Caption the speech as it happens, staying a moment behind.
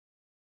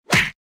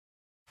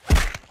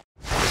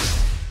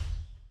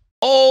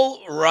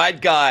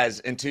Right, guys.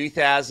 In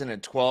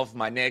 2012,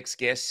 my next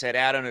guest set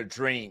out on a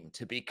dream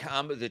to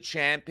become the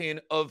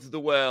champion of the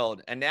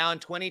world. And now in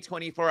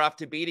 2024,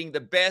 after beating the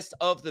best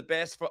of the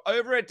best for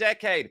over a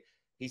decade,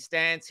 he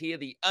stands here,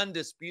 the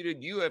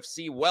undisputed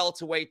UFC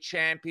welterweight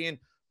champion.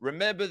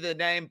 Remember the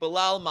name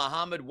Belal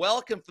Muhammad.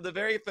 Welcome for the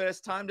very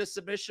first time to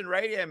Submission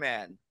Radio,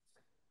 man.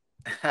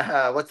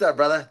 What's up,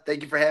 brother?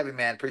 Thank you for having me,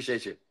 man.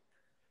 Appreciate you.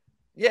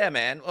 Yeah,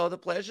 man. Well, the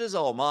pleasure's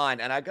all mine.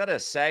 And I gotta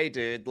say,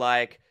 dude,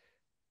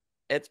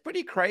 it's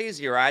pretty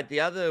crazy, right?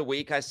 The other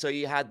week I saw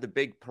you had the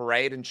big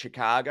parade in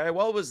Chicago.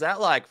 What was that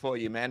like for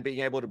you, man, being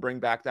able to bring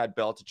back that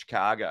belt to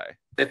Chicago?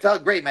 It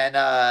felt great, man.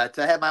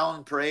 To have my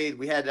own parade.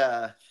 We had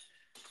a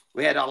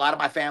lot of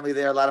my family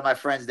there, a lot of my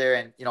friends there,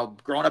 and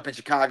growing up in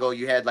Chicago,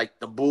 you had like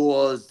the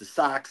Bulls, the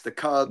Sox, the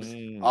Cubs,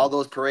 all Mm.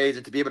 those parades,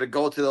 and to be able to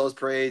go to those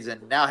parades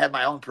and now have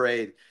my own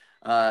parade,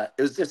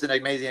 it was just an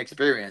amazing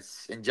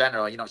experience in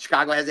general.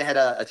 Chicago hasn't had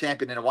a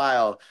champion in a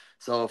while,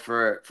 so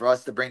for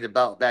us to bring the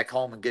belt back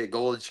home and get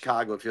gold in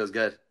Chicago, it feels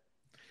good.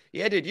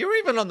 Yeah, dude, you were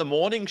even on the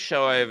morning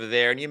show over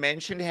there, and you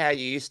mentioned how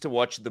you used to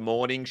watch the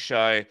morning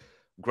show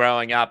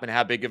growing up and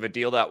how big of a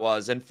deal that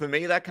was. And for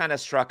me, that kind of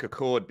struck a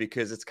chord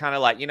because it's kind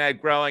of like,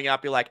 growing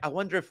up, you're like, I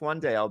wonder if one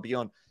day I'll be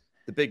on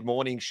the big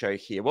morning show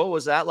here. What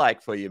was that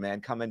like for you,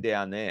 man, coming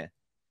down there?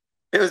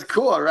 It was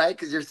cool, right?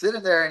 Because you're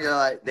sitting there and you're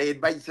like, they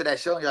invite you to that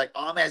show, and you're like,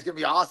 oh man, it's gonna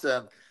be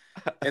awesome.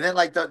 And then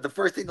like the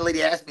first thing the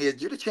lady asked me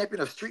is, "You're the champion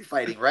of street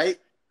fighting, right?"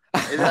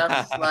 And then I'm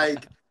just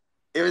like,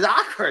 it was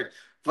awkward,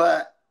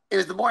 but it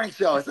was the morning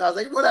show, so I was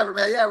like, whatever,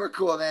 man. Yeah, we're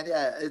cool, man.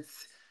 Yeah,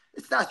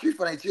 it's not street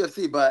fighting, it's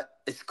UFC, but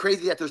it's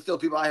crazy that there's still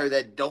people out here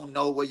that don't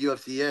know what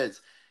UFC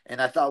is,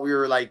 and I thought we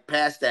were like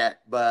past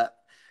that, but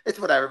it's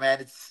whatever,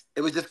 man.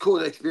 It was just cool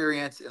to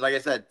experience. Like I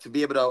said, to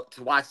be able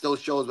to watch those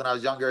shows when I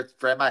was younger.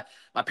 For my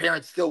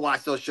parents still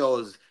watch those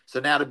shows, so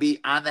now to be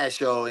on that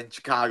show in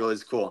Chicago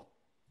is cool.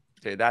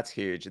 Dude, that's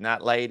huge. And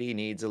that lady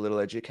needs a little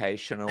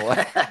education on what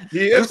the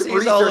Do some UFC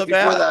is all research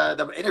before about.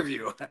 the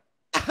interview.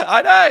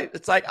 I know.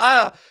 It's like,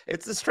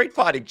 it's the street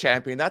fighting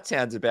champion. That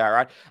sounds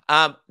about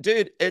right.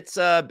 Dude, it's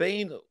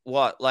been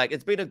what? Like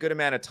it's been a good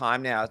amount of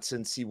time now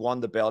since he won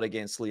the belt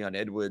against Leon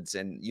Edwards,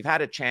 and you've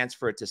had a chance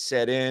for it to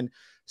set in,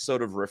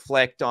 sort of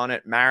reflect on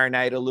it,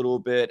 marinate a little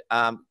bit.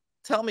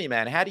 Tell me,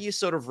 man, how do you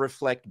sort of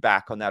reflect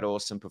back on that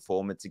awesome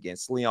performance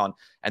against Leon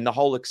and the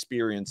whole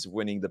experience of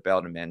winning the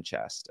belt in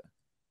Manchester?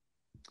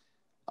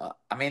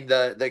 I mean,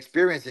 the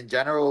experience in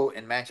general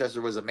in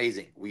Manchester was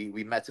amazing.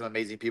 We met some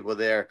amazing people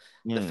there.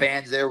 The Mm.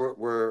 fans there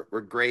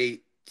were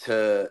great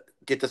to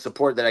get the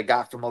support that I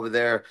got from over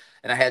there.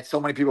 And I had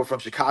so many people from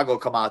Chicago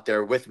come out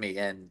there with me,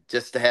 and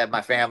just to have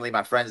my family,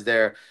 my friends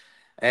there.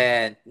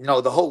 And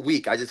the whole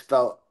week I just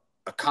felt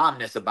a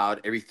calmness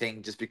about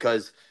everything, just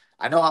because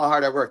I know how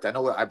hard I worked. I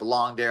know I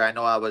belonged there. I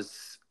know I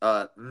was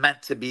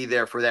meant to be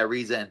there for that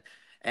reason.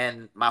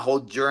 And my whole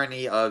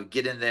journey of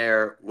getting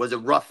there was a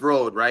rough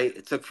road, right?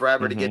 It took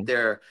forever to get Hmm.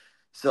 there.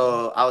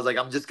 So I was like,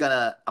 I'm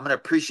gonna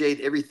appreciate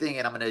everything,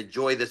 and I'm gonna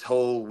enjoy this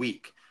whole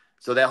week.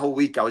 So that whole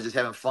week I was just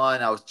having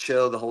fun. I was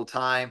chill the whole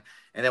time.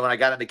 And then when I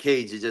got in the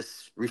cage, it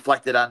just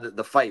reflected on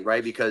the fight,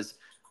 right? Because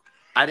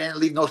I didn't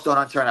leave no stone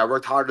unturned. I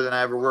worked harder than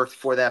I ever worked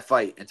for that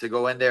fight. And to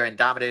go in there and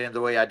dominate him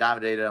the way I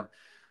dominated him,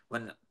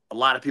 when a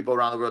lot of people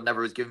around the world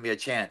never was giving me a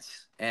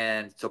chance.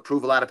 And to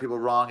prove a lot of people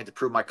wrong and to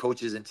prove my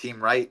coaches and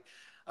team right,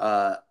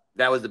 uh,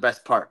 that was the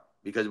best part,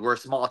 because we're a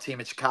small team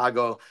in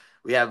Chicago.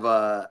 We have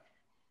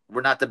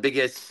we're not the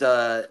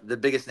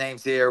biggest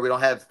names here. We don't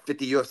have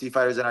 50 UFC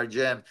fighters in our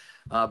gym,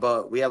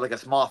 but we have like a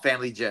small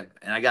family gym,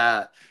 and I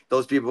got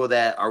those people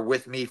that are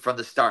with me from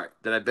the start,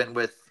 that I've been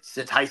with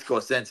since high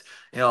school. Since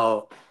you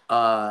know,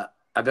 uh,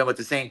 I've been with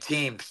the same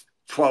team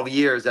 12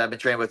 years. That I've been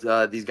training with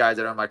these guys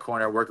that are in my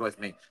corner working with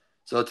me.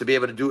 So to be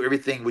able to do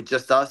everything with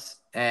just us,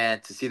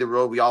 and to see the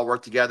road, we all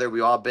work together.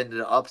 We all been to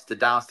the ups, the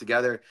downs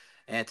together,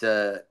 and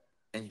to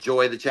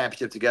enjoy the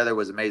championship together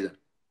was amazing.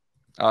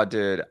 Oh,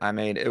 dude. I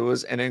mean, it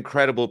was an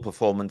incredible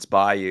performance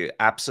by you.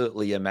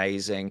 Absolutely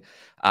amazing.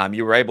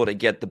 You were able to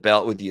get the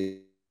belt with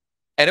you.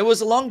 And it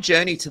was a long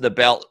journey to the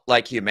belt,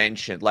 like you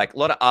mentioned, like a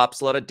lot of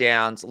ups, a lot of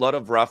downs, a lot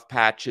of rough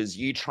patches,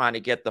 you trying to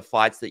get the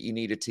fights that you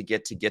needed to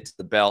get to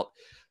the belt.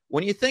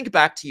 When you think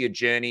back to your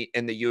journey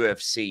in the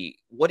UFC,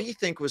 what do you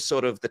think was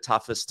sort of the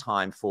toughest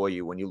time for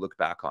you when you look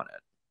back on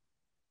it?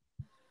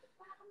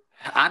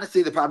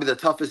 Honestly, probably the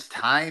toughest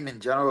time in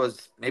general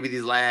is maybe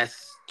these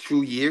last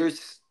 2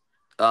 years,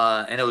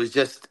 and it was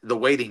just the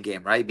waiting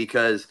game, right?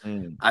 Because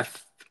Mm. I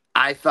f-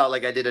 I felt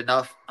like I did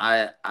enough.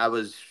 I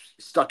was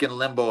stuck in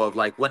limbo of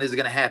like, when is it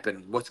gonna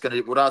happen?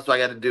 What else do I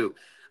got to do?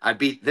 I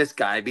beat this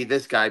guy, I beat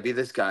this guy, I beat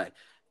this guy.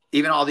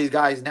 Even all these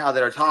guys now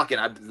that are talking,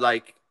 I'm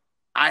like,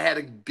 I had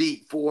to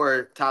beat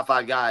four top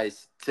five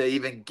guys to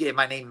even get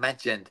my name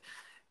mentioned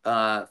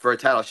for a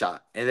title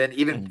shot. And then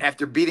even Mm.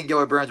 after beating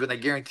Gilbert Burns, when they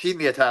guaranteed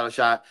me a title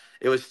shot,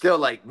 it was still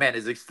like, man,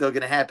 is it still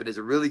going to happen? Is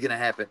it really going to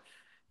happen?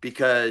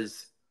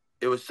 Because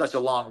it was such a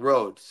long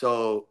road.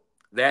 So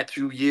that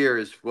 2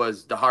 years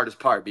was the hardest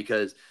part,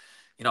 because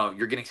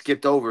you're getting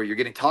skipped over, you're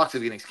getting talks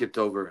of getting skipped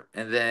over,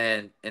 and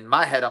then in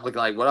my head I'm looking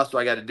like, what else do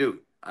I got to do?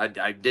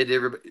 I did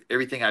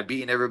everything. I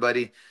beaten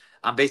everybody.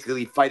 I'm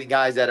basically fighting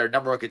guys that are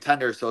number one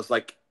contenders. So it's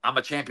like I'm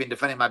a champion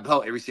defending my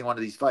belt every single one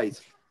of these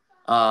fights.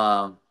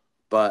 Um,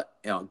 but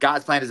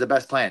God's plan is the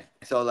best plan.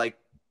 So like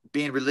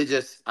being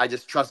religious, I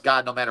just trust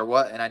God no matter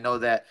what, and I know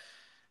that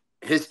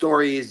His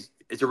story is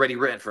already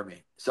written for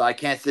me. So I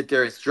can't sit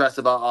there and stress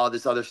about all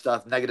this other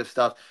stuff, negative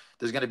stuff.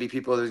 There's gonna be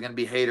people, there's gonna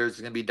be haters,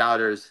 there's gonna be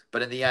doubters.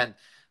 But in the end,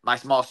 my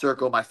small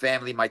circle, my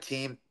family, my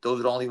team, those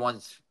are the only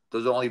ones,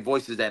 those are the only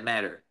voices that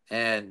matter.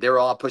 And they were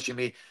all pushing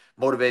me,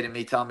 motivating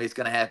me, telling me it's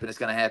gonna happen, it's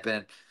gonna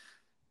happen.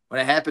 When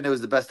it happened, it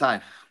was the best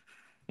time.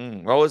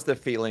 What was the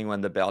feeling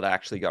when the belt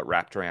actually got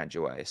wrapped around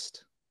your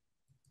waist?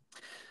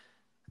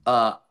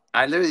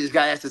 I literally just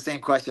got asked the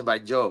same question by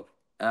Joe.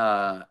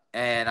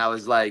 And I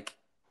was like,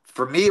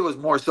 for me, it was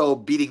more so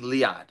beating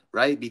Leon,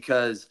 right?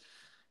 Because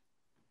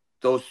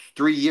those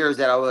 3 years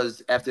that I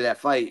was after that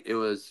fight, it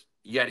was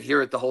you had to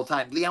hear it the whole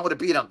time. Leon would have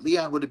beat him.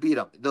 Leon would have beat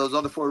him. Those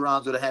other 4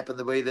 rounds would have happened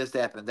the way this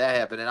happened, that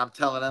happened, and I'm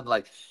telling them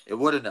like it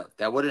wouldn't have.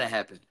 That wouldn't have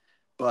happened.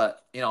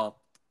 But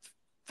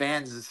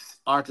fans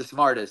aren't the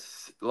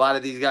smartest. A lot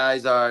of these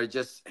guys are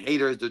just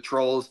haters, they're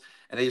trolls,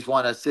 and they just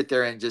want to sit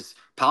there and just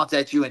pounce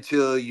at you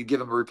until you give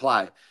them a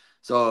reply.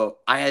 So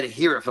I had to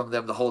hear it from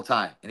them the whole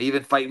time. And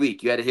even fight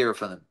week, you had to hear it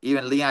from them.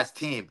 Even Leon's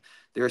team,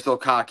 they were so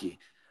cocky.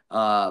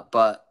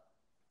 But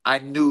I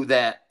knew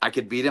that I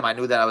could beat him. I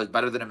knew that I was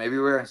better than him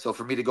everywhere. So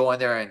for me to go in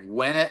there and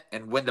win it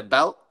and win the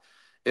belt,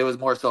 it was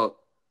more so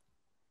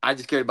I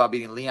just cared about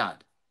beating Leon.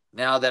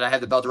 Now that I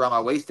have the belt around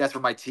my waist, that's for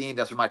my team,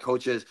 that's for my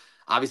coaches,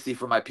 obviously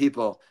for my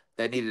people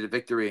that needed a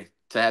victory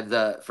to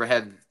have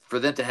for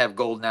them to have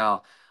gold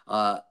now.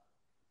 Uh,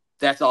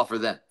 that's all for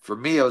them. For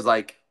me, it was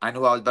like I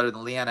knew I was better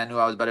than Leon. I knew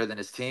I was better than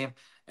his team,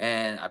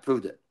 and I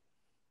proved it.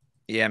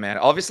 Yeah, man.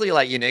 Obviously,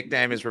 like your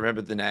nickname is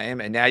Remember the Name,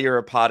 and now you're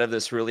a part of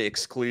this really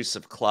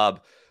exclusive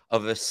club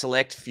of a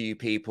select few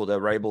people that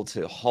are able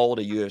to hold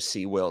a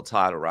UFC world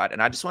title, right?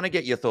 And I just want to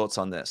get your thoughts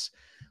on this.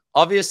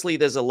 Obviously,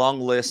 there's a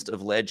long list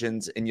of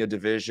legends in your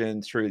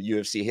division through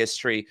UFC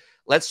history.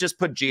 Let's just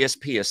put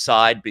GSP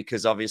aside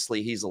because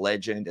obviously he's a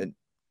legend and,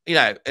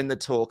 in the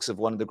talks of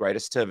one of the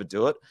greatest to ever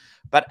do it.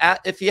 But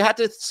if you had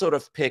to sort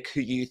of pick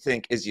who you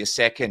think is your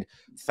second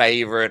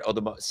favorite or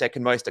the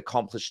second most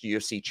accomplished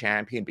UFC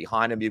champion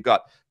behind him, you've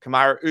got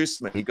Kamaru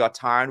Usman, you've got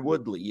Tyron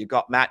Woodley, you've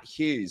got Matt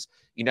Hughes,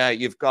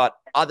 you've got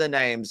other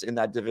names in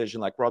that division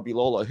like Robbie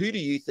Lawler. Who do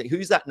you think,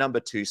 who's that number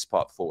two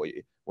spot for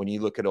you when you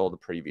look at all the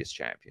previous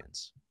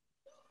champions?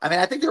 I mean,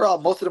 I think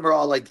most of them are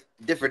all like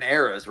different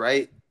eras,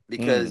 right?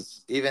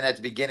 Because even at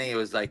the beginning, it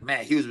was like,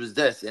 man, Hughes was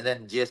this, and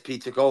then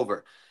GSP took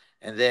over.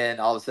 And then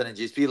all of a sudden,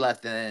 GSP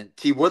left, and then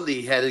T.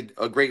 Woodley had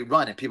a great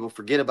run, and people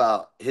forget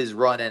about his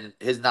run and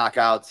his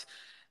knockouts.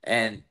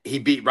 And he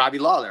beat Robbie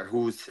Lawler,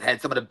 who's had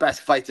some of the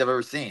best fights I've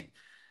ever seen.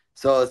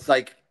 So it's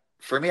like,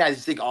 for me, I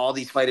just think all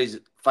these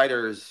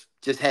fighters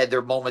just had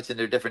their moments in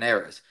their different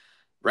eras.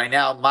 Right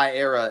now, my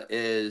era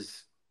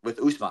is with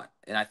Usman,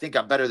 and I think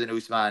I'm better than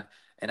Usman.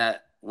 And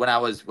when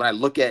I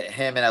look at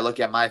him and I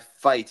look at my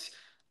fights,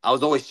 I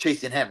was always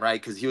chasing him,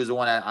 right? Because he was the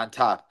one on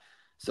top.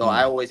 So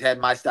I always had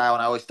my style,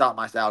 and I always thought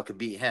my style could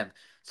beat him.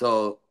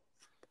 So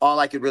all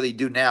I could really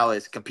do now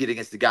is compete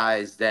against the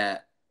guys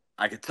that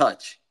I could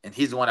touch, and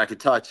he's the one I could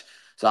touch.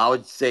 So I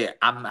would say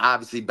I'm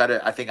obviously better.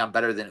 I think I'm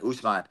better than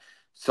Usman.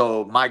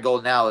 So my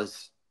goal now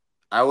is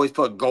I always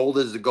put gold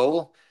as the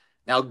goal.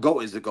 Now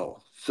GOAT is the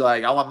goal. So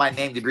like, I want my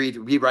name to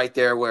be right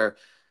there where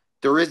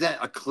there isn't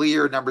a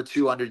clear number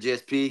two under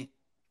GSP,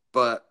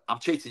 but I'm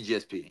chasing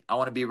GSP. I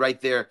want to be right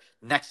there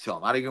next to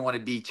him. I don't even want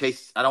to be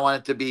chased. I don't want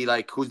it to be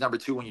like who's number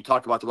two when you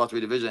talk about the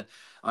welterweight division.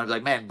 I want to be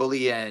like, man,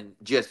 Bully and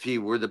GSP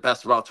were the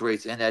best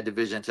welterweights in that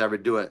division to ever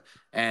do it.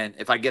 And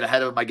if I get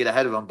ahead of him, I get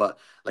ahead of him. But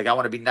like, I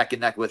want to be neck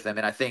and neck with him.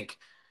 And I think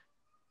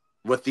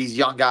with these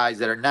young guys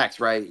that are next,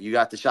 right? You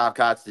got the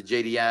Shavkats, the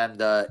JDM,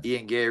 the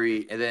Ian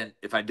Gary, and then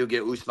if I do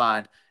get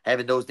Usman,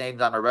 having those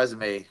names on my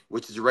resume,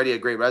 which is already a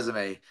great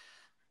resume,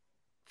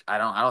 I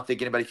don't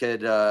think anybody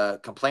could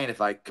complain if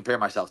I compare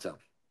myself to him.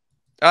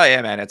 Oh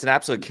yeah, man, it's an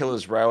absolute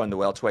killer's row in the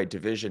welterweight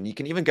division. You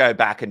can even go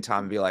back in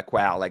time and be like,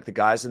 wow, like the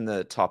guys in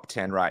the top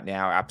 10 right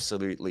now are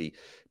absolutely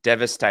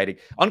devastating.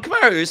 On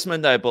Kamaru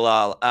Usman though,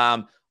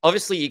 Belal,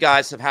 obviously you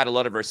guys have had a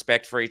lot of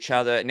respect for each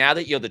other. Now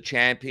that you're the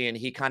champion,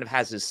 he kind of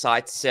has his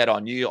sights set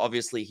on you.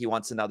 Obviously, he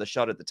wants another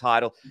shot at the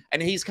title,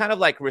 and he's kind of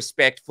like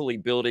respectfully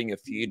building a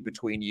feud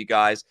between you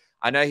guys.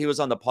 I know he was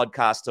on the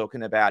podcast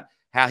talking about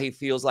how he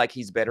feels like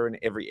he's better in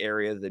every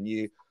area than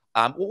you.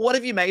 What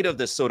have you made of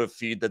this sort of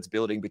feud that's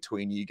building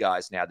between you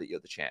guys now that you're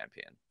the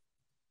champion?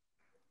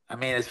 I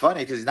mean, it's funny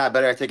because he's not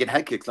better at taking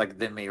head kicks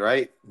than me,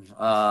 right?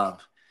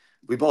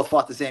 We both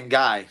fought the same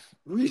guy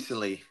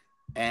recently,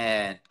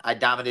 and I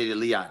dominated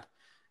Leon,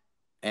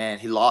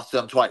 and he lost to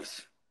him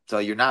twice. So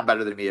you're not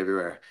better than me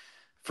everywhere.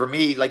 For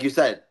me, like you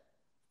said,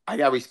 I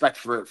got respect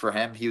for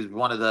him. He was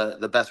one of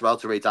the best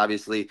welterweights.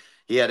 Obviously,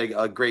 he had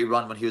a great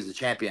run when he was the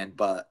champion,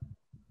 but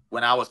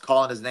when I was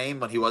calling his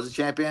name when he was a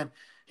champion,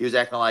 he was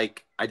acting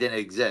like I didn't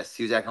exist.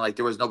 He was acting like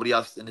there was nobody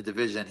else in the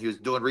division. He was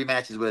doing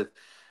rematches with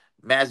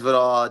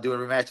Masvidal, doing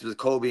rematches with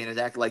Kobe, and it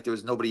acted like there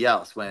was nobody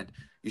else. When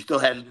You still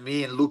had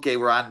me and Luque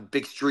were on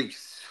big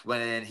streaks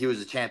when he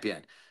was a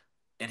champion,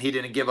 and he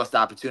didn't give us the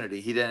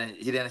opportunity. He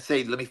didn't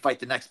say, let me fight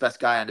the next best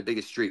guy on the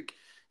biggest streak.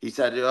 He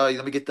said, oh,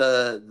 let me get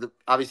the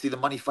obviously the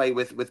money fight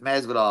with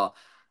Masvidal,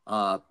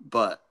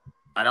 but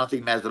I don't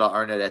think Masvidal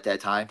earned it at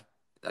that time.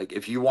 Like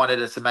if you wanted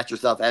to cement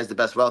yourself as the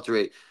best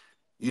welterweight,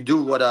 you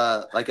do what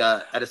like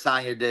a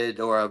Adesanya did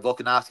or a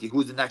Volkanovski.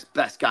 Who's the next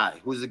best guy?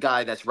 Who's the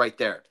guy that's right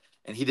there?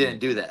 And he didn't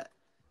do that.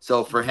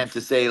 So for him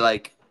to say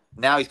like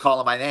now he's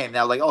calling my name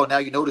now, like, oh, now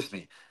you notice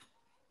me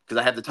because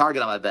I have the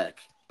target on my back.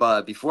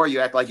 But before you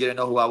act like you didn't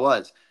know who I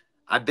was.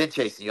 I've been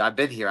chasing you. I've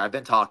been here. I've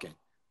been talking.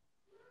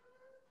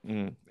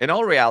 In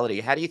all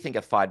reality, how do you think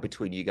a fight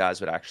between you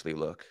guys would actually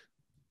look?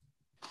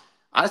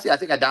 Honestly, I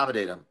think I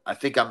dominate him. I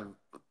think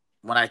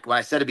when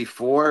I said it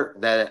before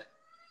that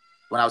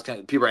when I was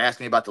people were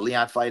asking me about the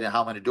Leon fight and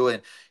how I'm going to do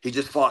it. He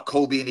just fought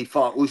Kobe and he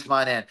fought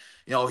Usman and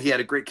he had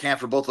a great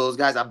camp for both of those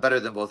guys. I'm better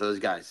than both of those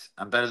guys.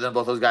 I'm better than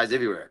both those guys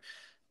everywhere.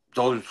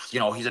 Those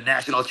he's a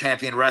national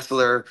champion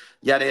wrestler.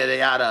 Yada yada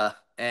yada.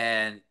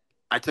 And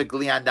I took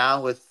Leon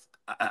down with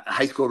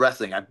high school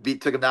wrestling. I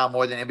took him down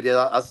more than anybody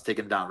else has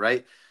taken him down,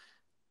 right?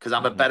 Because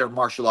I'm a better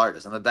martial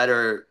artist. I'm a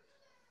better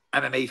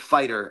MMA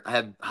fighter. I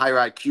have higher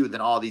IQ than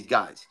all these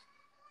guys.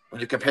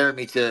 When you compare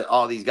me to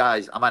all these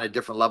guys, I'm on a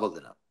different level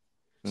than them.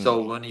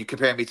 So when you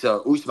compare me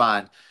to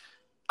Usman,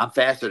 I'm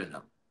faster than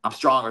him. I'm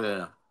stronger than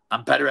him.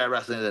 I'm better at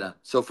wrestling than him.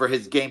 So for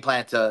his game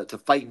plan to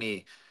fight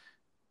me,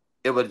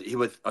 he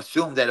would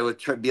assume that it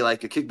would be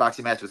like a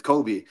kickboxing match with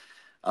Kobe,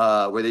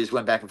 where they just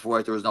went back and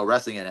forth. There was no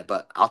wrestling in it.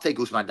 But I'll take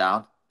Usman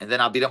down, and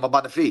then I'll beat him up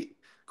on the feet.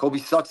 Kobe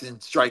sucks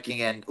in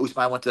striking, and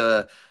Usman went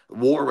to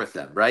war with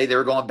them, right? They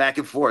were going back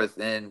and forth,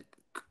 and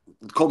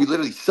Kobe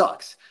literally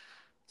sucks.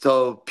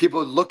 So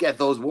people look at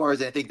those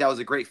wars and think that was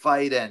a great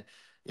fight, and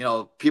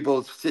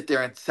people sit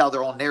there and sell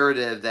their own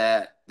narrative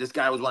that this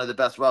guy was one of the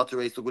best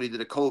welterweights. Look what he did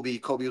to Kobe.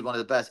 Kobe was one of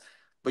the best.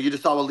 But you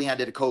just saw what Leon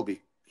did to Kobe.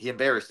 He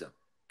embarrassed him.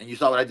 And you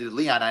saw what I did to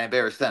Leon. I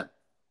embarrassed him.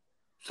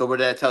 So what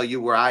did that tell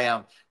you where I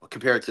am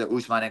compared to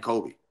Usman and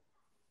Kobe?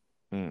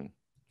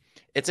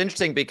 It's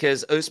interesting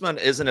because Usman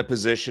is in a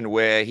position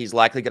where he's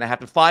likely going to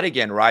have to fight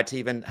again, right? To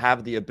even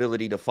have the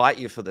ability to fight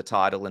you for the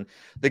title. And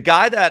the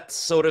guy that's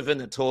sort of in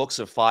the talks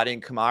of fighting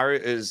Kamaru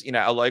is,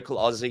 a local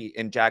Aussie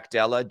in Jack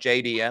Della,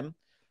 JDM.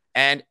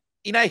 And,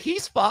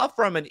 he's far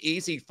from an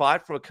easy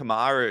fight for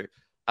Kamaru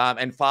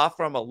and far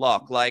from a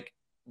lock. Like,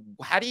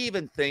 how do you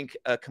even think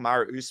a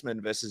Kamaru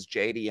Usman versus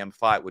JDM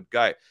fight would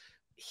go?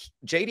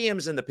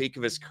 JDM's in the peak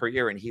of his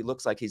career and he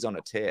looks like he's on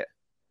a tear.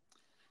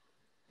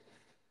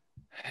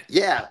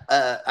 Yeah.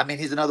 I mean,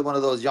 he's another one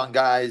of those young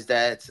guys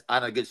that's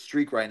on a good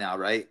streak right now,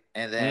 right?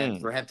 And then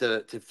for him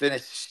to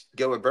finish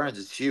Gilbert Burns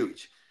is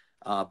huge.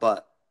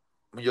 But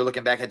when you're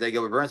looking back at that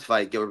Gilbert Burns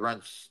fight, Gilbert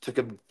Burns took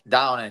him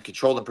down and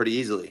controlled him pretty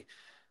easily.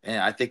 And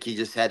I think he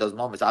just had those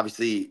moments.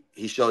 Obviously,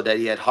 he showed that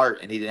he had heart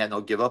and he didn't have no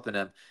give up in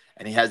him.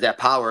 And he has that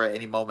power at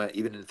any moment,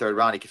 even in the third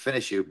round, he can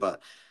finish you.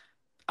 But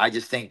I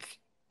just think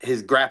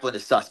his grappling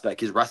is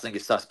suspect. His wrestling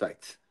is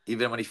suspect.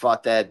 Even when he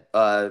fought that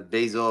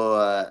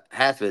Basil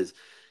Hafiz,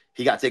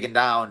 he got taken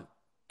down.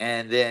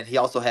 And then he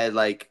also had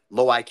like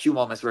low IQ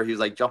moments where he was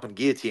like jumping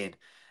guillotine.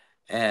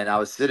 And I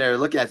was sitting there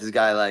looking at this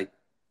guy like,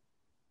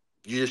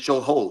 you just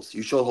showed holes.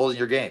 You showed holes in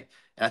your game.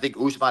 And I think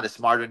Usman is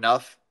smart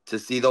enough to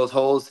see those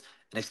holes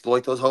and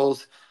exploit those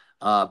holes.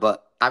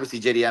 But obviously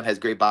JDM has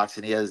great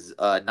boxing. He has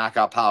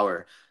knockout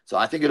power. So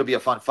I think it'll be a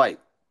fun fight.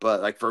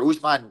 But like for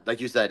Usman,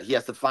 like you said, he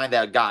has to find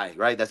that guy,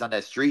 right? That's on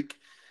that streak.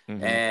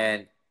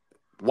 And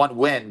one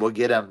win will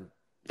get him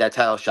that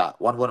title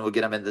shot. One win will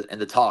get him in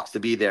the talks to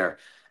be there.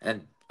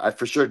 And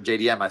for sure,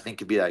 JDM, I think,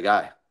 could be that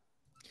guy.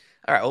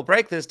 All right, well,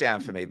 break this down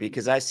for me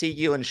because I see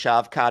you and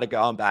Shavkat are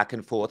going back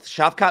and forth.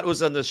 Shavkat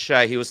was on the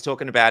show. He was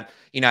talking about,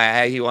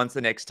 how he wants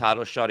the next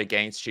title shot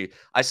against you.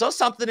 I saw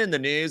something in the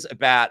news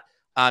about,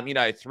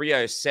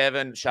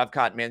 307.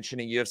 Shavkat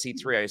mentioning UFC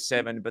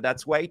 307, but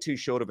that's way too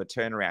short of a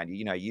turnaround.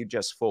 You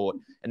just fought.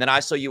 And then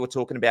I saw you were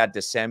talking about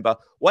December.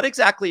 What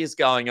exactly is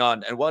going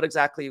on? And what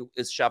exactly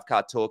is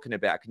Shavkat talking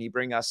about? Can you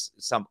bring us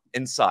some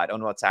insight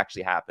on what's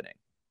actually happening?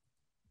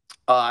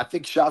 I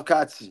think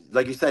Shavkat's,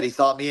 like you said, he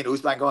saw me and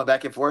Usman going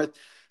back and forth.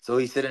 So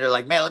he's sitting there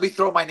like, man, let me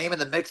throw my name in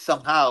the mix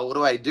somehow. What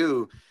do I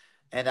do?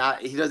 And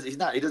he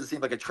doesn't seem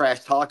like a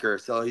trash talker.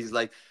 So he's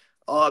like,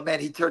 oh man,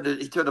 he turned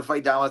the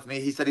fight down with me.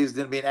 He said he was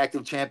going to be an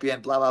active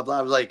champion, blah, blah, blah.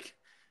 I was like,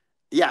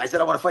 yeah, I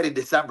said, I want to fight in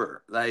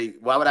December. Like,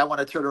 why would I want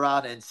to turn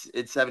around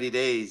in 70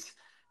 days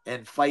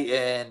and fight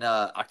in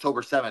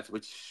October 7th,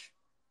 which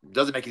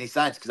doesn't make any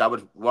sense.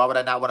 Why would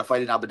I not want to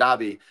fight in Abu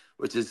Dhabi,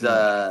 which is,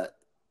 a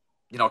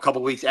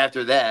couple weeks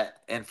after that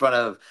in front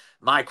of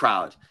my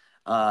crowd.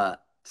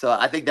 So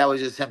I think that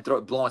was just him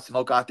blowing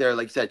smoke out there,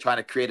 like you said, trying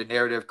to create a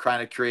narrative,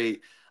 trying to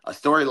create a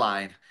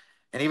storyline.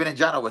 And even in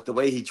general, with the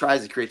way he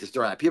tries to create the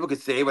storyline, people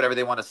could say whatever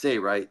they want to say,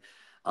 right?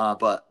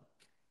 But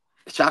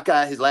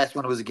Shavkat, his last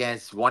one was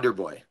against Wonder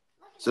Boy.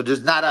 So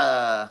there's not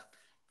a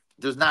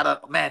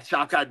man,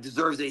 Shavkat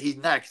deserves it. He's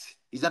next.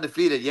 He's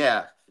undefeated,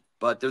 yeah.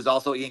 But there's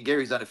also Ian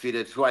Gary's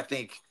undefeated, who I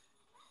think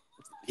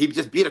he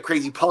just beat a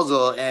crazy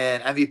puzzle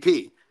and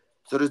MVP.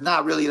 So there's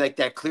not really like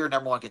that clear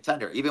number one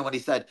contender. Even when he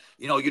said,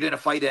 you didn't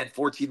fight in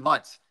 14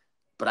 months,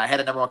 but I had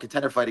a number one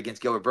contender fight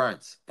against Gilbert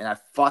Burns, and I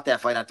fought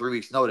that fight on 3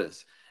 weeks'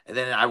 notice. And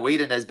then I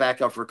waited as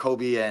backup for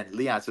Kobe and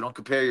Leon. So don't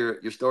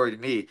compare your story to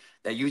me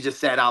that you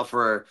just sat out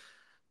for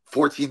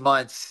 14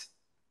 months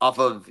off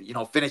of,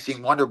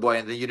 finishing Wonder Boy,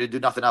 and then you didn't do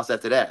nothing else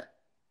after that.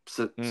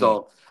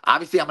 So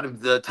obviously I'm going to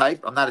be the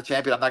type. I'm not a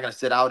champion. I'm not going to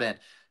sit out and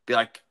be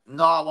like,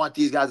 no, I want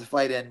these guys to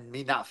fight and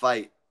me not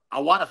fight. I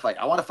want to fight.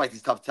 I want to fight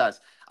these tough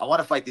tests. I want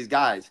to fight these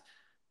guys,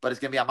 but it's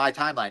going to be on my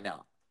timeline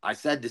now. I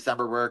said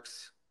December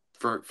works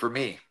for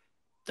me.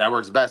 That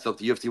works best. So if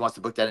the UFC wants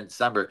to book that in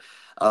December,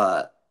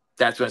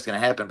 that's when it's going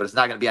to happen. But it's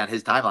not going to be on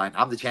his timeline.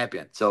 I'm the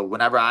champion. So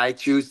whenever I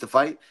choose to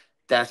fight,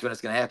 that's when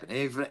it's going to happen. And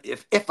even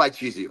if I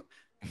choose you,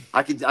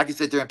 I can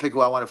sit there and pick who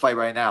I want to fight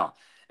right now,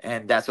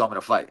 and that's who I'm going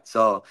to fight.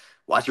 So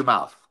watch your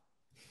mouth.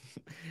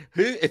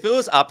 If it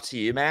was up to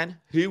you, man,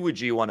 who would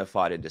you want to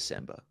fight in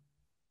December?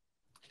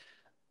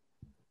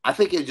 I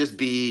think it'd just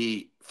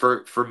be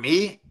for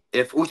me,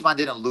 if Usman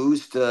didn't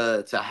lose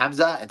to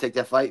Hamza and take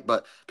that fight,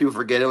 but people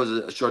forget it was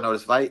a short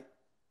notice fight,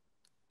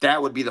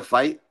 that would be the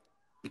fight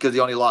because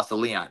he only lost to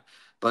Leon.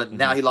 But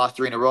now he lost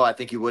 3 in a row. I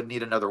think he would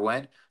need another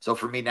win. So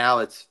for me now,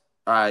 it's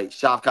all right.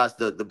 Shavkat's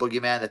the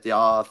boogeyman that they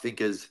all think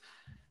is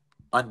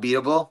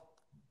unbeatable,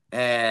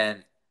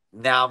 and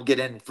now I'm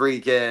getting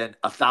freaking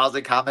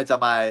 1,000 comments on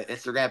my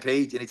Instagram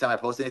page anytime I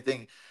post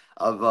anything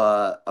of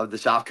the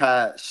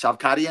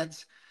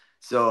Shavkatians.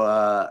 So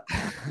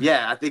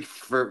yeah, I think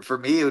for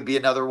me it would be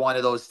another one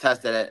of those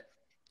tests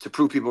to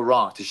prove people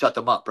wrong, to shut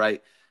them up,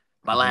 right?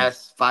 My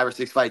last 5 or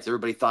 6 fights,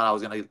 everybody thought I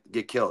was gonna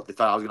get killed. They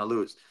thought I was gonna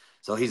lose.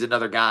 So he's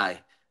another guy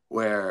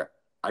where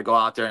I go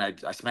out there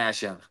and I smash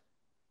him.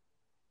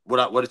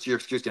 What is your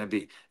excuse going to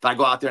be? If I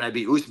go out there and I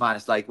beat Usman,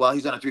 it's like, well,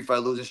 he's on a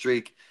 3-fight losing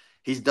streak.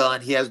 He's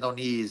done. He has no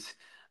knees.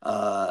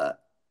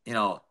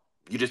 You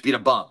just beat a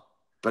bum.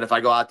 But if I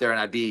go out there and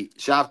I beat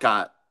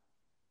Shavkat,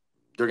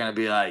 they're going to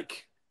be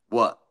like,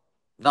 what?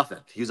 Nothing.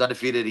 He was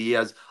undefeated. He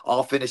has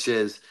all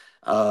finishes.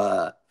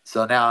 So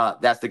now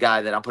that's the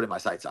guy that I'm putting my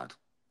sights on.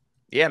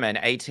 Yeah, man.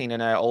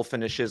 18-0, all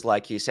finishes,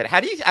 like you said.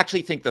 How do you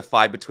actually think the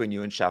fight between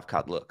you and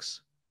Shavkat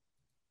looks?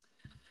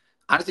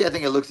 Honestly, I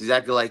think it looks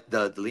exactly like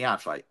the Leon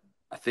fight.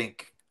 I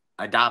think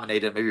I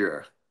dominated maybe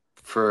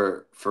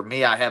for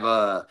me, I have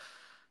a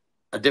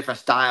different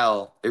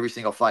style every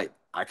single fight.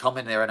 I come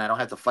in there and I don't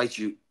have to fight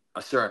you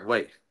a certain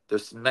way.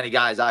 There's many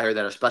guys out here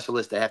that are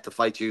specialists that have to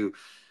fight you.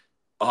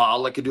 Oh,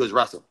 all I can do is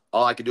wrestle.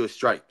 All I can do is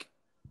strike.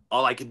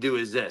 All I can do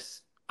is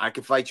this. I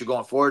can fight you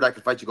going forward. I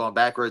can fight you going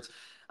backwards.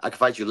 I can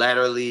fight you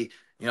laterally.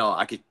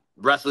 I could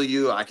wrestle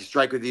you. I can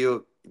strike with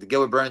you. The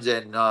Gilbert Burns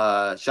and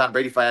Sean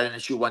Brady fight, I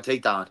didn't shoot one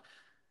takedown.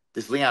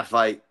 This Leon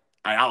fight,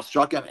 I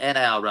outstruck him and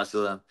I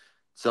out-wrestled him.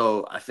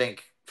 So I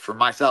think for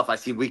myself, I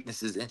see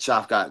weaknesses in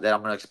Shavkat that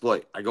I'm going to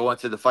exploit. I go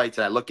into the fights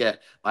and I look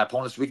at my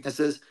opponent's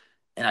weaknesses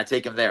and I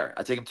take him there.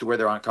 I take him to where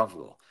they're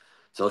uncomfortable.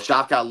 So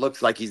Shavkat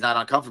looks like he's not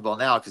uncomfortable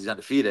now because he's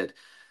undefeated.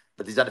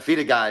 But these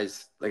undefeated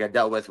guys, like I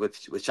dealt with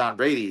Sean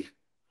Brady,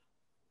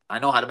 I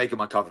know how to make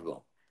him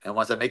uncomfortable. And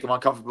once I make him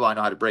uncomfortable, I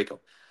know how to break him.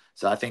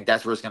 So I think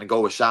that's where it's going to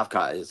go with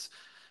Shavkat is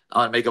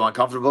I'm going to make him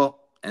uncomfortable,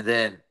 and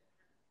then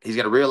he's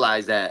going to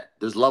realize that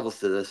there's levels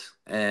to this,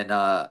 and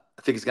I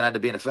think it's going to end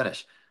up being a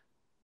finish.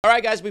 All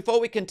right, guys,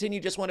 before we continue,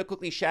 just want to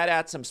quickly shout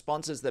out some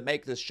sponsors that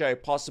make this show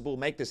possible,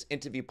 make this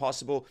interview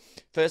possible.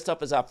 First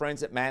off is our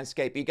friends at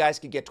Manscaped. You guys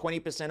can get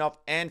 20% off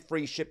and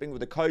free shipping with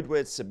the code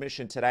word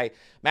submission today.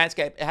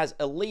 Manscaped has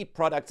elite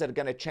products that are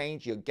going to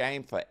change your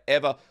game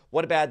forever.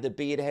 What about the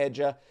Beard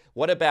Hedger?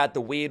 What about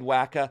the Weed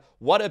Whacker?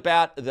 What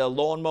about the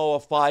Lawnmower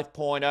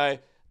 5.0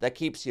 that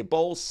keeps your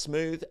balls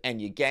smooth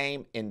and your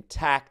game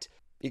intact?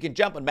 You can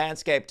jump on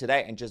Manscaped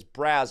today and just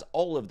browse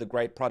all of the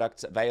great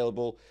products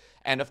available.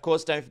 And of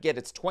course, don't forget,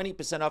 it's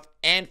 20% off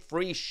and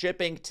free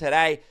shipping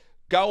today.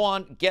 Go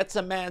on, get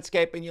some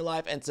Manscaped in your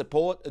life and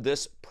support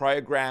this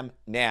program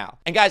now.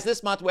 And guys,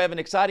 this month we have an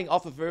exciting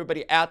offer for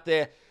everybody out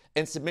there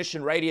in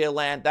Submission Radio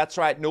land. That's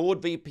right,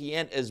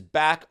 NordVPN is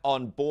back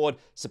on board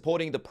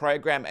supporting the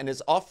program and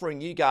is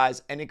offering you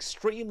guys an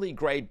extremely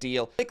great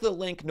deal. Click the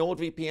link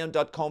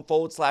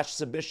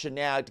nordvpn.com/submission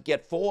now to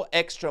get 4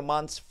 extra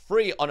months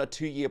free on a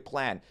 2-year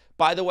plan.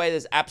 By the way,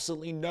 there's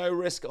absolutely no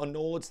risk on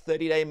Nord's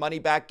 30-day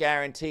money-back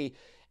guarantee,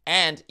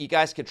 and you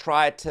guys could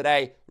try it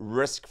today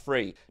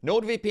risk-free.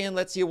 NordVPN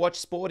lets you watch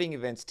sporting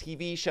events,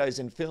 TV shows,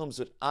 and films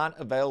that aren't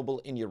available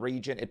in your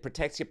region. It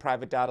protects your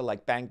private data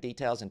like bank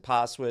details and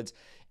passwords.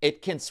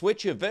 It can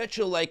switch your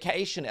virtual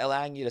location,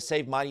 allowing you to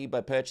save money by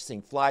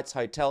purchasing flights,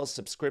 hotels,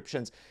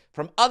 subscriptions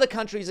from other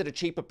countries at a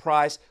cheaper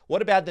price.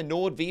 What about the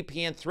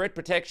NordVPN threat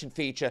protection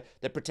feature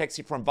that protects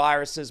you from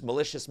viruses,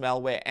 malicious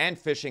malware, and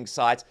phishing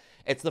sites?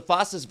 It's the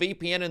fastest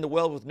VPN in the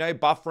world with no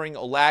buffering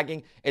or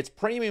lagging. It's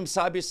premium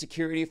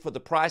cybersecurity for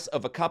the price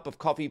of a cup of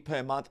coffee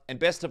per month. And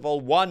best of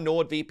all, one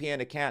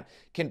NordVPN account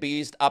can be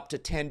used up to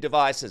 10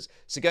 devices.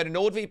 So go to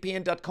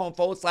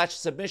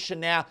nordvpn.com/submission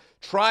now.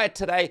 Try it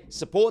today.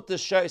 Support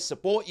this show.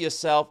 Support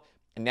yourself.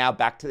 And now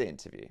back to the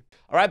interview.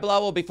 All right,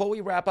 Belal, well, before we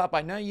wrap up,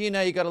 I know you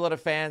got a lot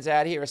of fans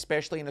out here,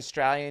 especially in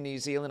Australia and New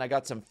Zealand. I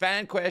got some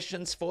fan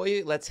questions for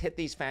you. Let's hit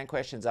these fan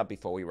questions up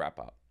before we wrap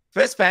up.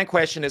 First fan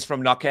question is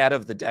from Knockout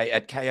of the Day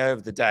at KO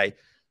of the Day.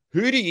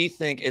 Who do you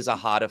think is a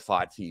harder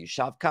fight for you,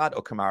 Shavkat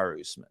or Kamaru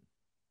Usman?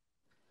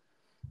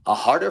 A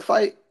harder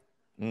fight?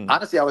 Mm.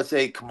 Honestly, I would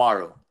say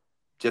Kamaru,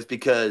 just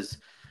because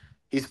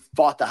he's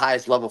fought the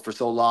highest level for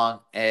so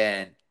long,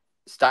 and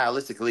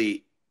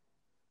stylistically,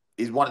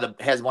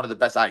 has one of the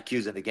best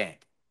IQs in the game.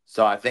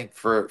 So I think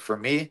for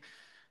me,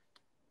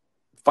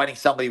 fighting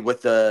somebody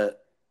with the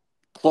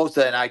close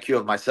to an IQ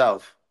of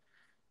myself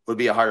would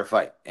be a harder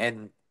fight.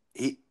 And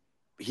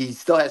he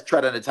still has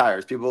tread on the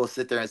tires. People will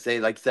sit there and say,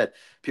 like I said,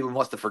 people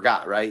must have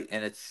forgot, right?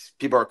 And it's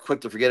people are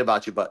quick to forget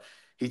about you. But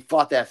he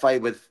fought that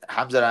fight with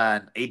Hamza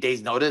on 8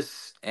 days'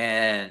 notice,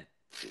 and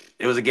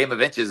it was a game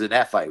of inches in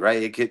that fight,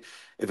 right? It could,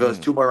 if it was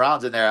two more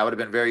rounds in there, I would have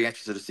been very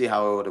interested to see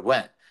how it would have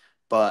went.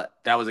 But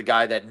that was a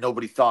guy that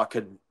nobody thought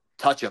could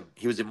touch him.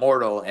 He was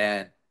immortal,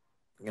 and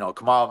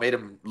Kamal made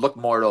him look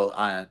mortal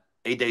on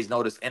 8 days'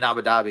 notice in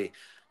Abu Dhabi.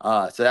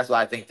 So that's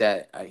why I think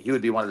that he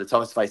would be one of the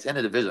toughest fights in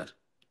the division.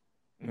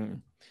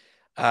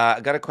 I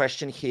got a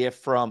question here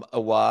from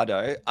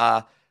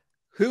Awado.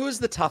 Who is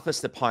the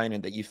toughest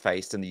opponent that you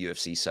faced in the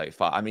UFC so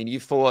far? I mean, you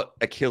fought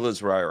a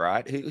killer's row,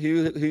 right?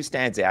 Who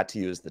stands out to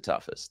you as the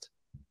toughest?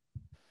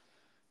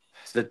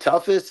 The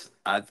toughest,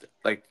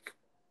 like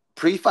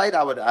pre-fight,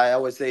 I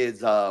always say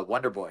is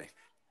Wonder Boy,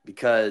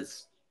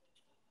 because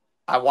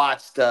I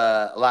watched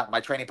a lot.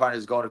 My training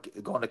partners going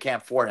to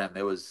camp for him.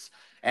 It was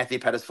Anthony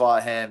Pettis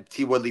fought him,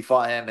 T Woodley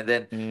fought him, and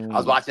then I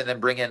was watching them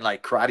bring in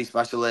like karate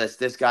specialists,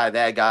 this guy,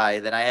 that guy.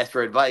 And then I asked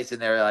for advice,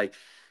 and they're like,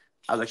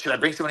 I was like, should I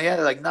bring somebody in?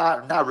 They're like,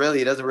 not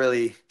really.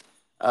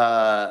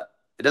 Uh,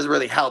 it doesn't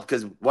really help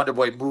because Wonder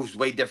Boy moves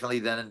way differently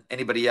than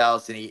anybody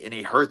else, and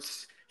he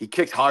hurts. He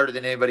kicks harder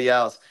than anybody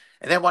else.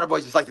 And then Wonder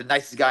Boy's just like the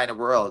nicest guy in the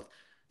world.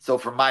 So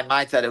from my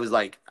mindset, it was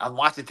like I'm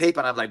watching tape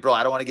and I'm like, bro,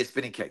 I don't want to get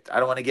spinning kicked. I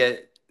don't want to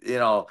get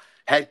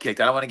head kicked.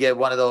 I don't want to get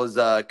one of those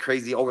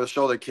crazy over the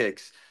shoulder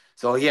kicks.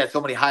 So he had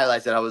so many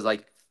highlights that I was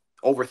like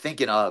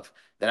overthinking of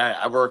that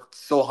I worked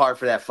so hard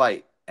for that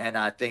fight. And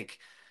I think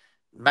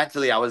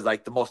mentally I was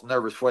like the most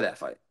nervous for that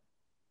fight.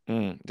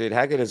 Dude,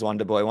 how good is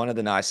Wonder Boy? One of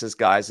the nicest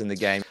guys in the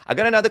game. I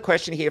got another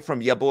question here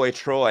from your boy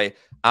Troy.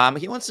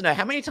 He wants to know,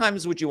 how many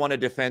times would you want to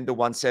defend the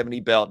 170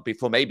 belt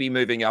before maybe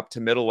moving up to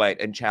middleweight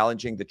and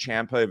challenging the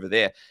champ over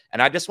there?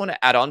 And I just want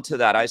to add on to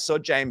that. I saw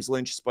James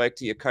Lynch spoke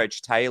to your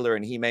coach Taylor,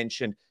 and he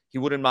mentioned he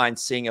wouldn't mind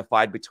seeing a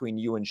fight between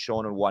you and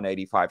Sean at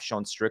 185,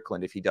 Sean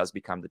Strickland, if he does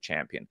become the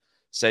champion.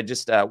 So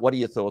just what are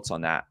your thoughts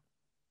on that?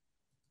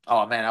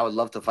 Oh man, I would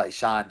love to fight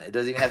Sean. It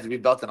doesn't even have to be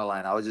belt on the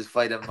line. I would just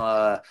fight him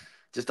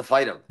just to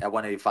fight him at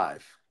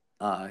 185.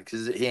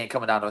 Because he ain't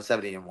coming down to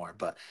 170 anymore.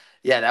 But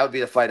yeah, that would be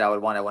the fight I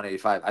would want at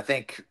 185. I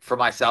think for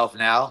myself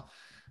now,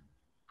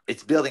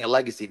 it's building a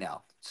legacy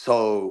now.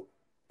 So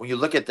when you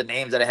look at the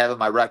names that I have in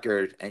my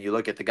record and you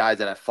look at the guys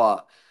that I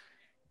fought,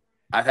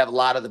 I have a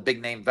lot of the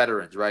big name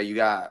veterans, right? You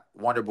got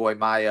Wonder Boy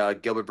Maya,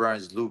 Gilbert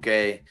Burns,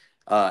 Luque,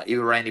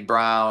 even Randy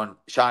Brown,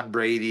 Sean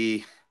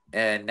Brady,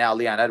 and now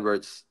Leon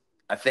Edwards.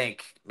 I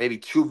think maybe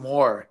two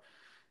more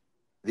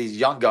these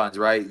young guns,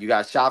 right? You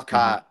got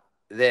Shavkat,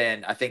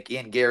 then I think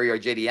Ian Gary or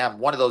JDM.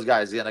 One of those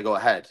guys is going to go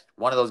ahead.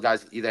 One of those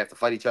guys either have to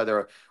fight each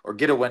other or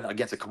get a win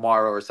against a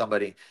Kamaru or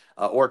somebody,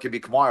 or it could be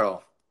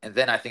Kamaru. And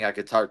then I think I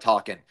could start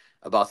talking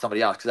about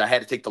somebody else because I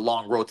had to take the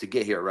long road to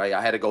get here, right?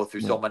 I had to go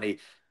through so many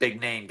big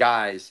name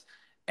guys.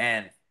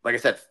 And like I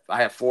said,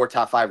 I have 4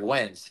 top 5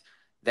 wins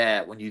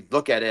that when you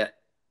look at it,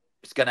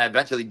 it's going to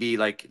eventually be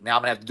like, now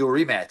I'm going to have to do a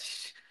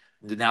rematch.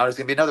 Now there's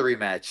going to be another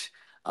rematch.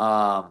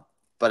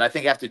 But I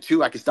think after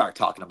 2, I can start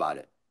talking about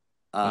it.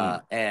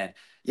 And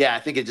yeah,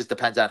 I think it just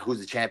depends on who's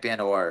the champion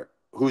or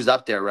who's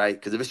up there, right?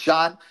 Because if it's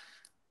Sean,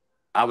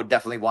 I would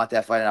definitely want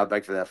that fight and I would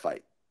beg for that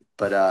fight.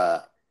 But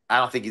I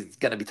don't think he's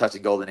going to be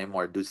touching gold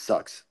anymore. Dude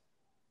sucks.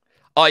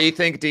 Oh, you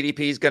think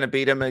DDP is going to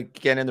beat him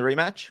again in the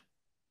rematch?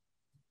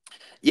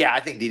 Yeah,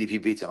 I think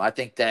DDP beats him. I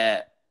think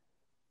that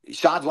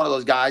Sean's one of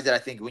those guys that I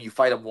think when you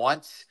fight him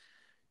once,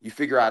 you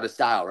figure out his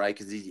style, right?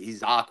 Because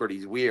he's awkward.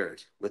 He's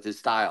weird with his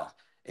style.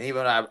 And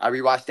even when I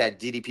rewatched that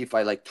DDP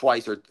fight like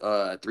twice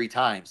or 3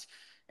 times,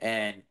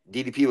 and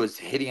DDP was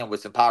hitting him with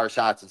some power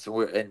shots and some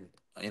weird, and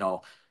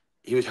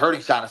he was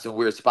hurting Sean in some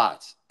weird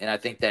spots. And I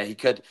think that he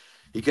could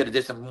have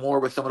did some more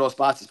with some of those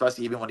spots,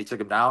 especially even when he took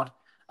him down.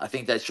 I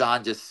think that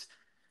Sean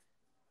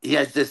he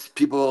has this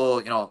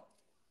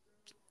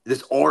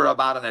this aura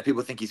about him that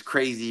people think he's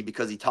crazy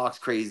because he talks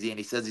crazy and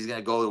he says he's going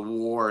to go to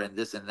war and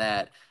this and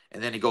that.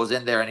 And then he goes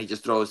in there and he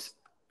just throws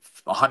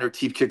 100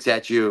 teep kicks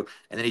at you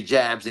and then he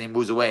jabs and he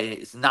moves away.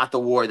 It's not the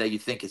war that you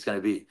think it's going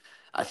to be.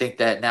 I think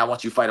that now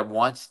once you fight him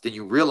once, then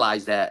you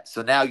realize that.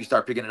 So now you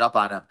start picking it up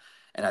on him.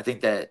 And I think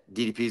that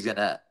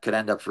DDP could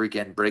end up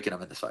freaking breaking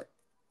him in this fight.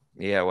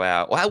 Yeah,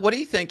 wow. Well, what do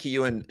you think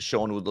you and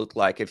Sean would look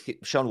like if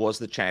Sean was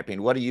the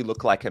champion? What do you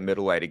look like at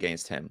middleweight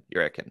against him, you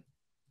reckon?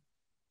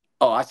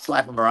 Oh, I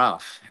slap him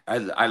around.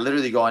 I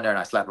literally go in there and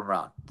I slap him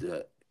around.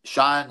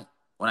 Sean,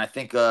 when I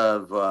think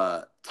of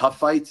tough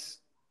fights,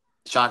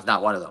 Sean's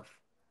not one of them.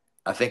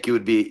 I think he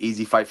would be an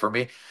easy fight for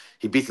me.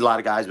 He beats a lot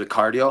of guys with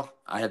cardio.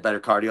 I had better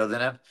cardio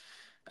than him.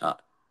 Uh,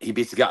 he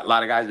beats a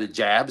lot of guys with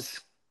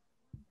jabs.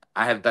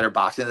 I have better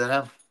boxing than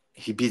him.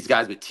 He beats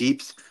guys with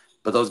teeps,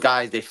 but those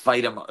guys, they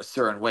fight him a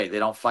certain way. They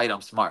don't fight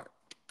him smart.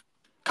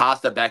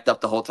 Costa backed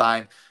up the whole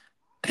time,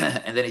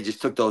 and then he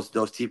just took those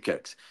teep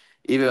kicks.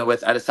 Even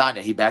with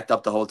Adesanya, he backed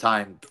up the whole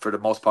time for the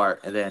most part,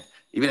 and then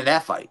even in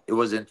that fight, it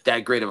wasn't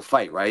that great of a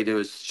fight, right? It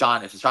was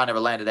Sean. If Sean never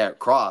landed that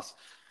cross,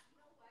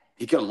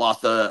 he could have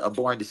lost a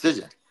boring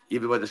decision.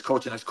 Even with his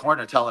coach in his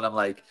corner telling him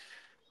like,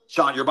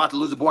 Sean, you're about to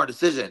lose a boring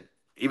decision,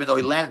 even though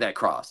he landed that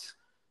cross.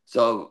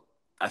 So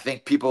I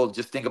think people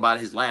just think about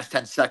his last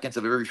 10 seconds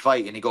of every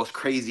fight and he goes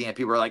crazy and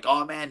people are like,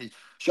 oh man,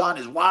 Sean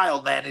is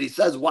wild, man. And he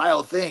says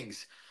wild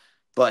things,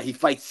 but he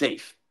fights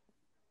safe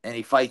and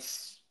he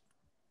fights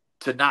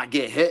to not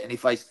get hit and he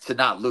fights to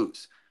not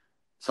lose.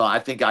 So I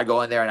think I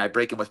go in there and I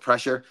break him with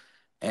pressure.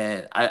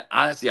 And I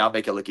honestly, I'll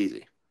make it look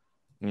easy.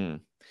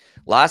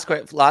 Last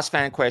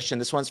fan question.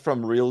 This one's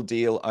from Real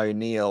Deal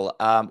O'Neill.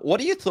 What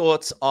are your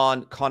thoughts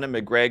on Conor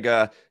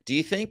McGregor? Do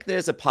you think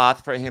there's a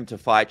path for him to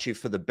fight you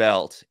for the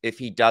belt if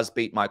he does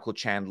beat Michael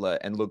Chandler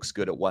and looks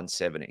good at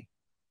 170?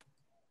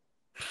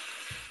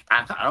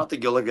 I don't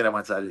think you'll look good at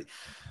 170.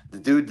 The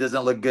dude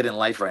doesn't look good in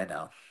life right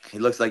now. He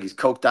looks like he's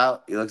coked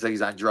out. He looks like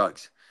he's on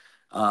drugs.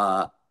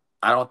 I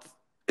don't.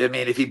 I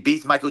mean, if he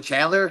beats Michael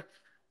Chandler,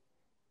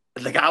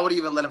 like I would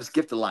even let him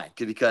skip the line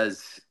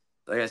because,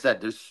 like I said,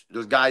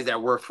 there's guys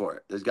that work for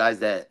it. There's guys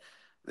that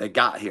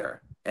got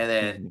here, and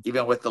then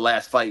even with the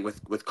last fight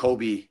with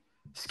Kobe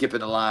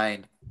skipping the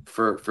line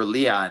for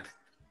Leon,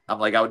 I'm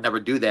like I would never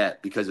do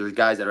that because there's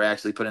guys that are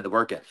actually putting the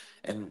work in.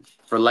 And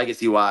for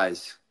legacy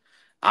wise,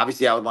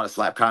 obviously I would want to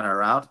slap Conor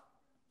around,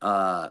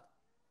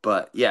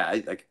 but yeah,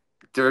 like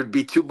there would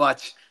be too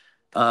much.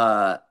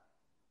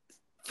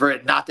 For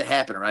it not to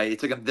happen, right? It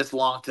took him this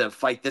long to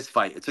fight this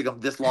fight. It took him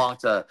this long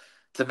to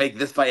make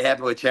this fight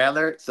happen with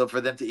Chandler. So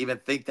for them to even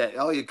think that,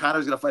 oh,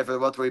 Conor's going to fight for the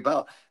welterweight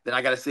belt, then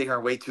I got to sit here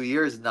and wait 2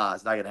 years? No,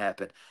 it's not going to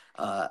happen.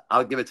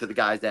 I'll give it to the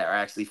guys that are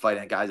actually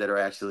fighting, guys that are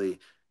actually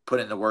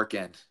putting the work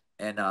in,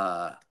 and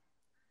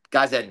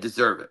guys that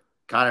deserve it.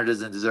 Conor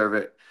doesn't deserve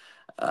it.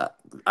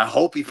 I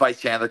hope he fights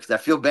Chandler because I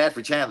feel bad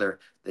for Chandler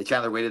that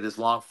Chandler waited this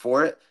long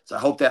for it. So I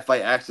hope that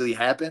fight actually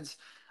happens.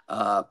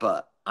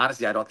 But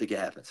honestly, I don't think it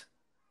happens.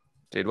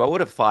 Dude, what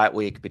would a fight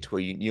week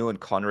between you and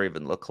Conor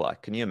even look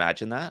like? Can you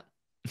imagine that?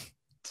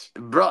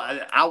 Bro,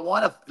 I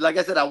want to, like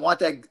I said, I want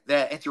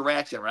that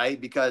interaction,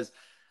 right? Because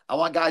I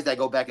want guys that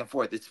go back and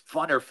forth. It's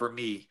funner for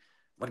me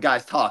when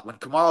guys talk. When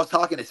Kamaru's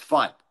talking, it's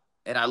fun,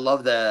 and I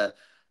love the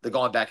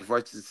going back and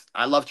forth.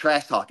 I love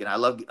trash talking. I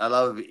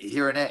love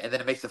hearing it, and then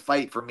it makes the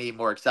fight for me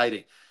more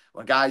exciting.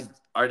 When guys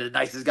are the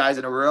nicest guys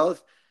in the world,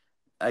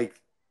 like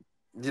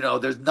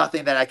there's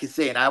nothing that I can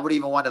say, and I would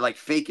even want to like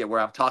fake it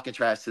where I'm talking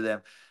trash to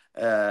them.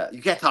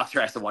 You can't talk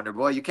trash to Wonder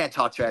Boy. You can't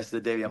talk trash to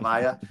David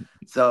Maya.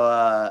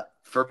 So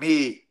for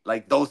me,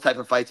 like those type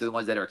of fights are the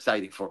ones that are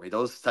exciting for me.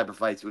 Those type of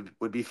fights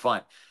would be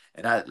fun.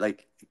 And I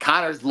like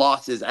Conor's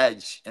lost his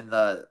edge in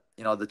the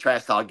the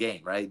trash talk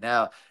game right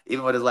now.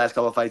 Even with his last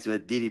couple of fights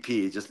with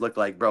DDP, it just looked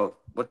like, bro,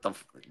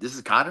 this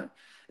is Conor?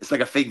 It's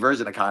like a fake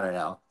version of Conor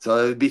now.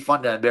 So it would be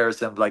fun to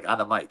embarrass him like on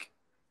the mic.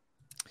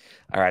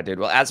 All right, dude.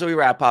 Well, as we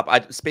wrap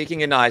up,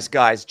 speaking of nice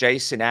guys,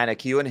 Jason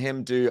Anik, you and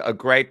him do a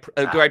great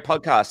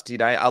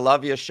podcast. I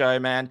love your show,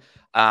 man.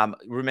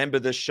 Remember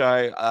the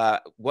show.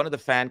 One of the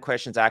fan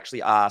questions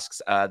actually asks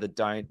the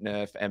Don't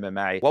Nerf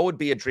MMA. What would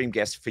be a dream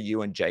guest for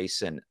you and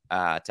Jason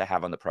to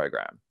have on the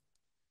program?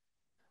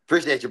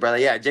 Appreciate you, brother.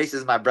 Yeah,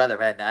 Jason's my brother,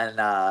 man. And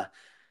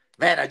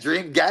man, a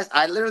dream guest.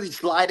 I literally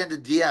slide into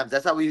DMs.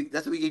 That's how we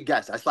get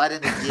guests. I slide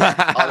into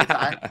DMs all the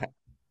time.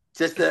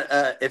 Just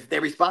if they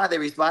respond, they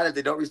respond. If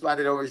they don't respond,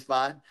 they don't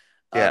respond.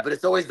 But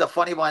it's always the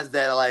funny ones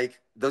that are like,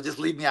 they'll just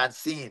leave me on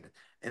scene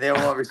and they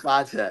won't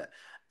respond to it.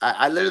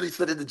 I literally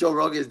slid into Joe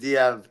Rogan's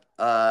DM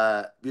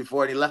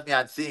before and he left me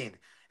on scene.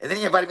 And then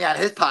he invited me on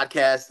his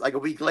podcast like a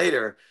week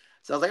later.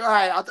 So I was like, all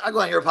right, I'll go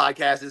on your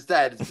podcast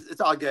instead.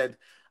 It's all good.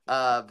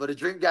 But a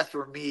dream guest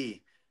for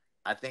me,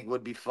 I think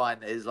would be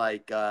fun is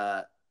like,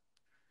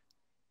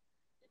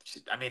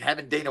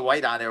 having Dana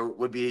White on there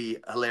would be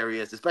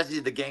hilarious, especially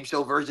the game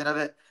show version of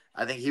it.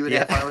 I think he would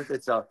have fun with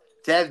it. So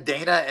to have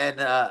Dana and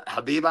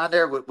Habib on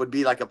there would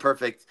be like a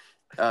perfect,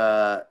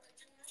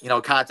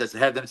 contest. To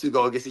have them two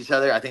go against each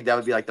other, I think that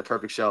would be like the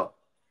perfect show.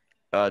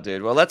 Oh,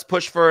 dude. Well, let's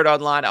push for it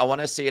online. I want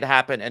to see it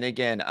happen. And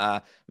again,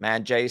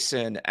 man,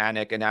 Jason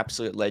Anik, an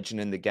absolute legend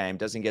in the game,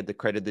 doesn't get the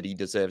credit that he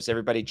deserves.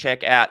 Everybody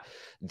check out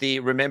the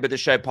Remember the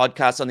Show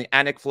podcast on the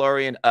Anik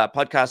Florian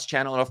podcast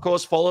channel. And of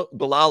course, follow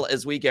Belal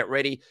as we get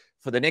ready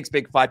for the next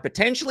big fight,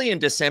 potentially in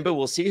December.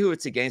 We'll see who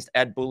it's against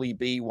at Bully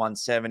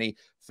B170.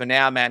 For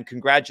now, man,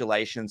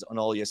 congratulations on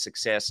all your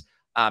success.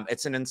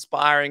 It's an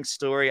inspiring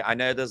story. I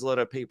know there's a lot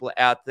of people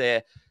out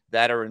there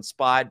that are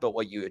inspired by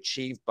what you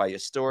achieved, by your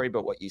story,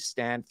 but what you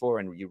stand for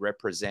and you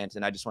represent.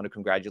 And I just want to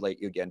congratulate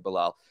you again,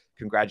 Belal.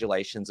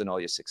 Congratulations on all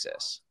your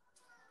success.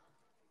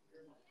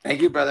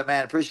 Thank you, brother,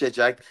 man. Appreciate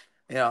you.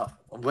 You know,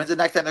 when's the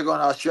next time they're going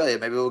to Australia?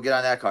 Maybe we'll get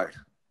on that card.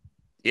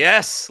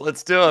 Yes,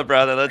 let's do it,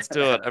 brother. Let's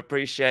do it.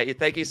 Appreciate you.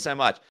 Thank you so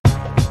much.